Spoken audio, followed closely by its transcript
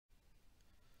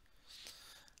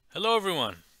Hello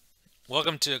everyone.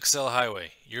 Welcome to Excel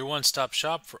Highway, your one-stop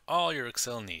shop for all your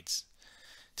Excel needs.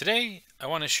 Today, I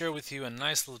want to share with you a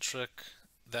nice little trick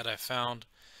that I found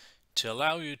to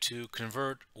allow you to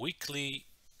convert weekly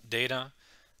data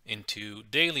into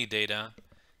daily data,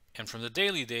 and from the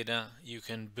daily data, you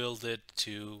can build it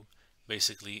to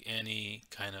basically any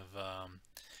kind of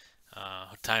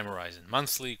time horizon,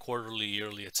 monthly, quarterly,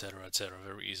 yearly, etc.,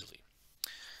 very easily.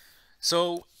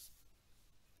 So,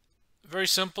 very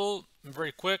simple,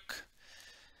 very quick.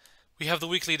 We have the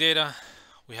weekly data.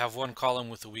 We have one column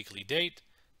with the weekly date,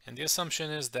 and the assumption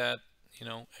is that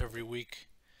every week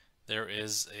there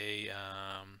is a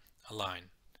line.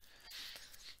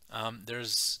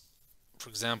 There's, for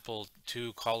example,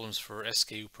 two columns for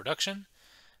SKU production.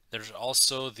 There's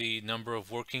also the number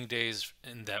of working days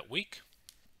in that week,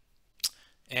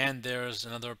 and there's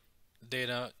another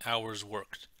data hours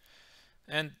worked.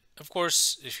 And of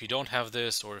course, if you don't have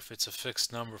this, or if it's a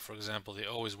fixed number, for example, they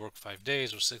always work 5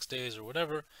 days or 6 days or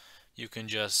whatever, you can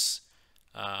just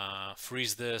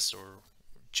freeze this or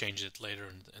change it later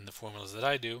in the formulas that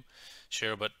I do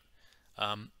share. But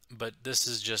this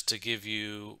is just to give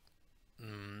you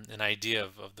an idea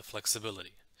of the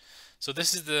flexibility. So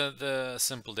this is the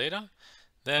simple data.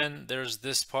 Then there's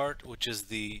this part, which is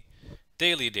the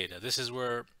daily data. This is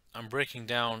where I'm breaking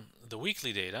down the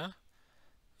weekly data,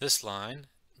 this line,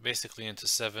 basically into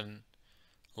 7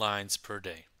 lines per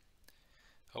day.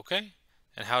 Okay,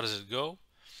 and how does it go?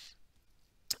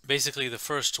 Basically, the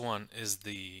first one is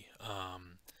the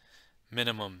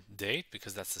minimum date,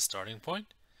 because that's the starting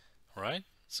point, right?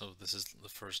 So this is the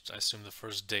first, I assume the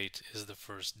first date is the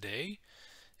first day,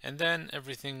 and then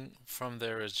everything from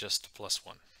there is just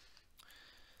 +1.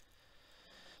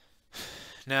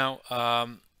 Now,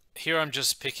 here I'm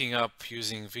just picking up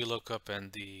using VLOOKUP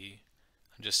and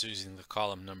I'm just using the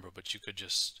column number, but you could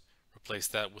just replace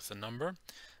that with a number.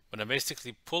 But I'm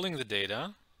basically pulling the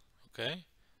data, okay?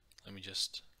 Let me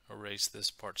just erase this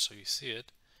part so you see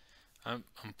it. I'm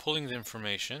pulling the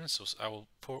information, so I will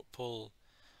pull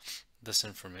this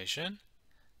information,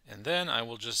 and then I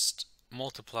will just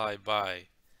multiply by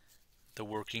the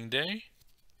working day,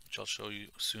 which I'll show you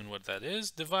soon what that is,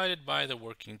 divided by the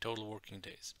total working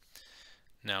days.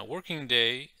 Now, working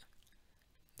day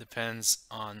depends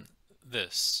on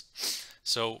this.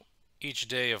 So each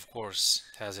day, of course,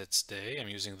 has its day. I'm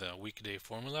using the weekday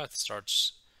formula. It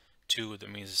starts that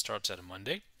means it starts at a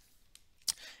Monday.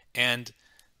 And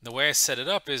the way I set it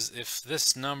up is if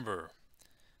this number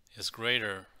is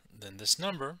greater than this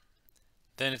number,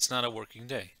 then it's not a working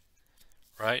day,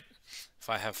 right? If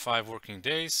I have 5 working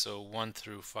days, so 1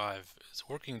 through 5 is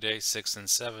a working day, 6 and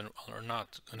 7 are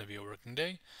not going to be a working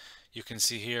day. You can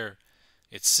see here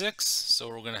it's 6, so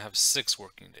we're going to have 6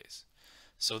 working days.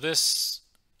 So this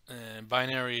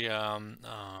binary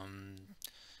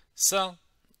cell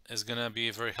is going to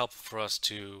be very helpful for us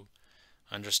to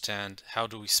understand how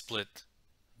do we split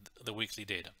the weekly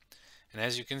data. And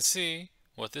as you can see,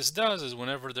 what this does is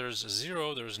whenever there's a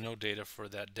 0, there's no data for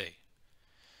that day.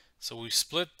 So we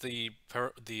split the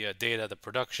data, the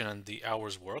production, and the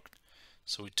hours worked.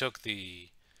 So we took the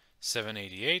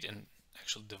 788 and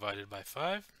actually divided by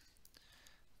 5.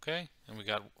 Okay, and we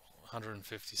got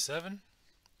 157,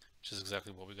 which is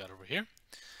exactly what we got over here.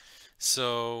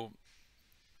 So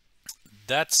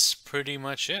that's pretty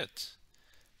much it.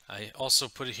 I also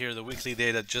put here the weekly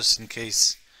data just in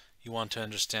case you want to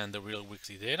understand the real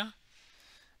weekly data.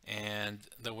 And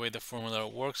the way the formula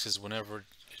works is whenever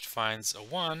it finds a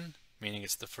 1, meaning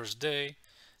it's the first day,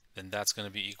 then that's going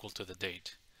to be equal to the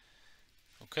date.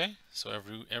 Okay, so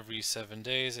every 7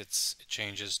 days it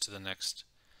changes to the next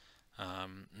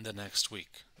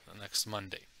week, the next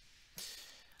Monday.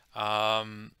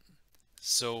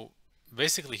 So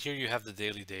basically here you have the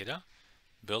daily data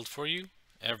built for you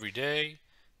every day,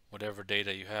 whatever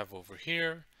data you have over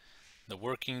here, the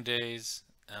working days,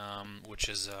 which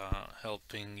is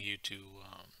helping you to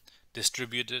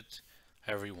distribute it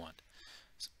however you want.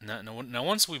 Now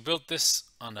once we built this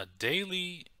on a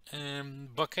daily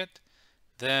bucket,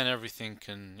 then everything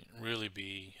can really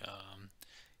be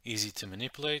easy to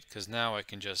manipulate, because now I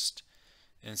can just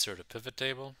insert a pivot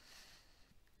table.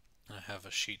 I have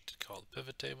a sheet called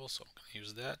pivot table, so I'm going to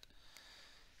use that.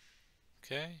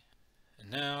 Okay,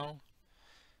 and now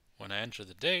when I enter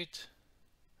the date,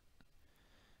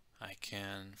 I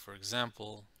can, for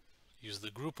example, use the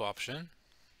group option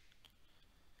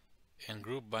and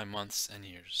group by months and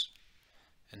years.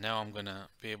 And now I'm going to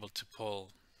be able to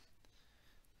pull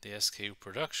the SKU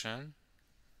production,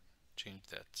 change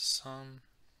that to sum.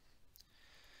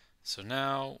 So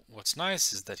now what's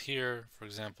nice is that here, for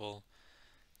example,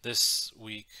 this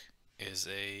week is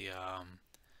a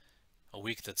a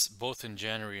week that's both in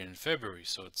January and February,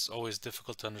 so it's always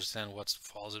difficult to understand what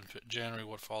falls in January,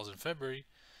 what falls in February.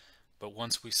 But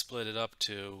once we split it up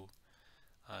to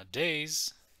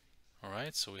days, all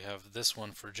right, so we have this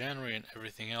one for January and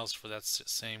everything else for that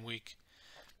same week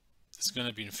is going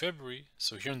to be in February.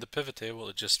 So here in the pivot table,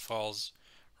 it just falls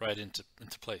right into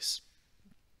place.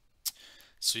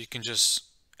 So you can just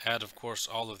add, of course,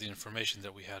 all of the information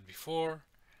that we had before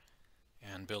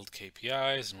and build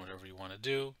KPIs and whatever you want to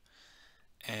do.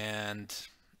 And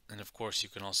of course, you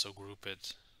can also group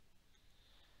it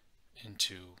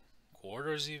into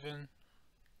quarters, even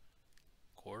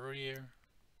quarter year.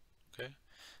 Okay,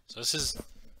 so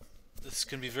this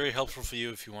can be very helpful for you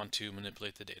if you want to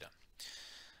manipulate the data.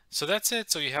 So that's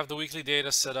it. So you have the weekly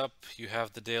data set up, you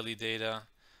have the daily data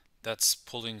that's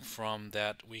pulling from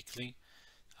that weekly,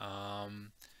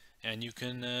 and you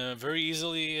can very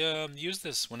easily use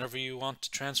this whenever you want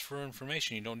to transfer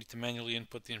information. You don't need to manually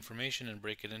input the information and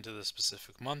break it into the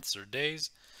specific months or days,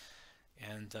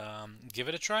 and give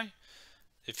it a try.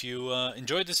 If you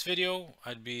enjoyed this video,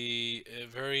 I'd be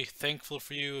very thankful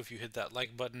for you if you hit that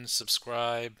like button,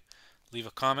 subscribe, leave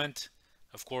a comment.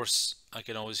 Of course, I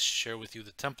can always share with you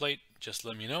the template. Just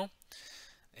let me know.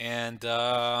 And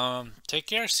take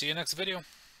care. See you next video.